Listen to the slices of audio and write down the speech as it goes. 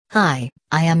Hi,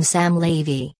 I am Sam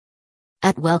Levy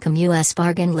at Welcome US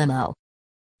Bargain Limo,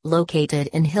 located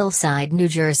in Hillside, New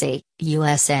Jersey,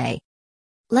 USA.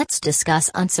 Let's discuss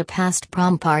Unsurpassed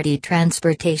prom party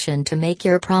transportation to make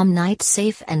your prom night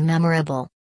safe and memorable.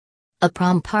 A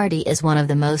prom party is one of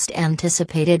the most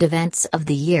anticipated events of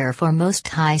the year for most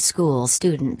high school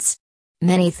students.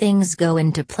 Many things go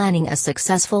into planning a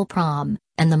successful prom,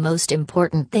 and the most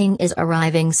important thing is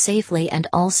arriving safely and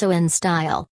also in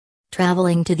style.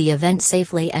 Traveling to the event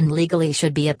safely and legally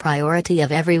should be a priority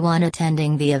of everyone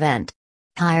attending the event.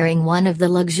 Hiring one of the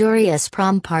luxurious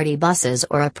prom party buses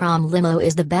or a prom limo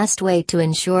is the best way to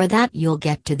ensure that you'll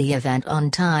get to the event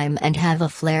on time and have a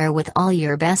flair with all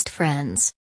your best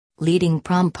friends. Leading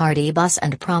prom party bus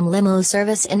and prom limo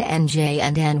service in NJ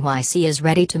and NYC is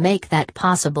ready to make that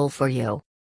possible for you.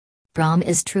 Prom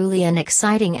is truly an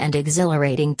exciting and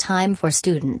exhilarating time for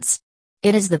students.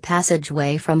 It is the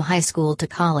passageway from high school to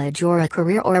college or a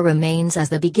career, or remains as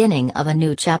the beginning of a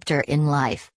new chapter in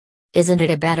life. Isn't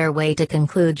it a better way to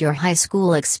conclude your high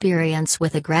school experience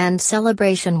with a grand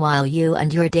celebration while you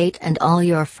and your date and all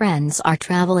your friends are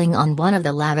traveling on one of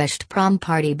the lavished prom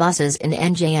party buses in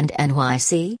NJ and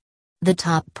NYC? The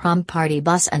top prom party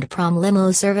bus and prom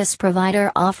limo service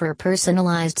provider offer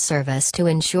personalized service to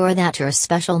ensure that your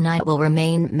special night will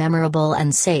remain memorable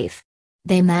and safe.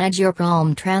 They manage your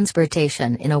prom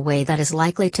transportation in a way that is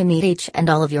likely to meet each and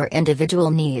all of your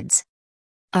individual needs.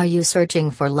 Are you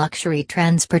searching for luxury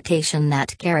transportation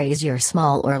that carries your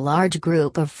small or large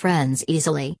group of friends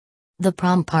easily? The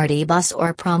prom party bus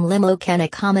or prom limo can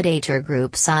accommodate your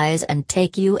group size and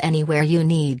take you anywhere you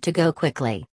need to go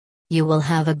quickly. You will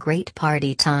have a great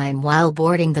party time while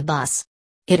boarding the bus.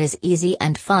 It is easy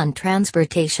and fun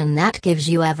transportation that gives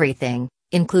you everything,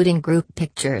 including group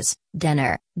pictures,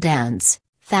 dinner, dance,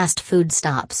 fast food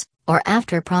stops, or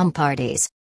after-prom parties.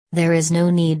 There is no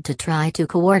need to try to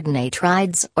coordinate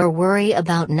rides or worry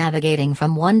about navigating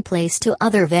from one place to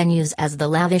other venues, as the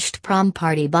lavished prom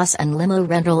party bus and limo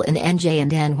rental in NJ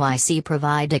and NYC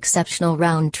provide exceptional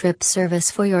round-trip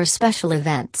service for your special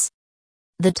events.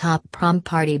 The top prom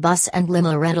party bus and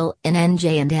limo rental in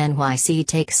NJ and NYC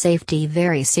takes safety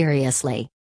very seriously.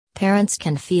 Parents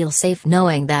can feel safe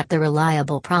knowing that the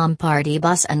reliable prom party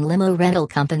bus and limo rental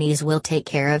companies will take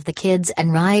care of the kids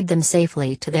and ride them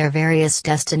safely to their various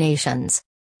destinations.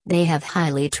 They have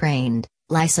highly trained,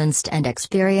 licensed and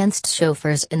experienced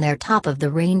chauffeurs in their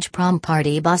top-of-the-range prom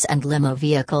party bus and limo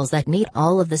vehicles that meet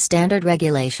all of the standard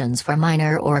regulations for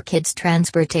minor or kids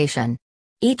transportation.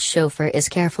 Each chauffeur is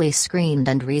carefully screened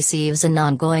and receives an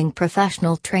ongoing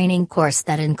professional training course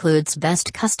that includes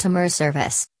best customer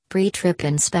service, pre-trip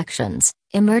inspections,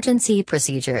 emergency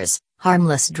procedures,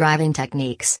 harmless driving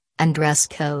techniques, and dress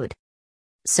code.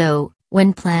 So,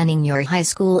 when planning your high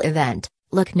school event,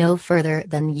 look no further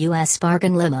than US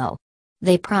Bargain Limo.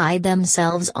 They pride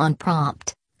themselves on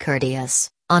prompt, courteous,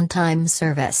 on-time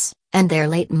service, and their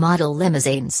late-model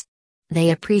limousines. They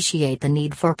appreciate the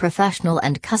need for professional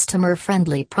and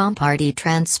customer-friendly prom party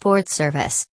transport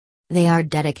service. They are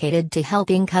dedicated to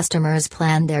helping customers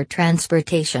plan their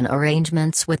transportation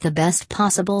arrangements with the best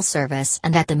possible service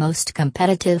and at the most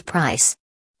competitive price.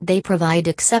 They provide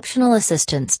exceptional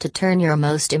assistance to turn your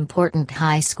most important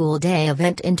high school day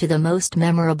event into the most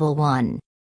memorable one.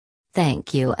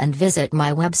 Thank you, and visit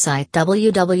my website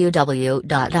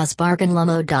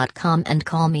www.usbargainlimo.com and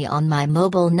call me on my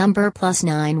mobile number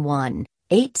 +91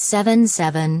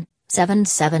 877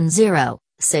 770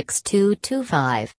 6225.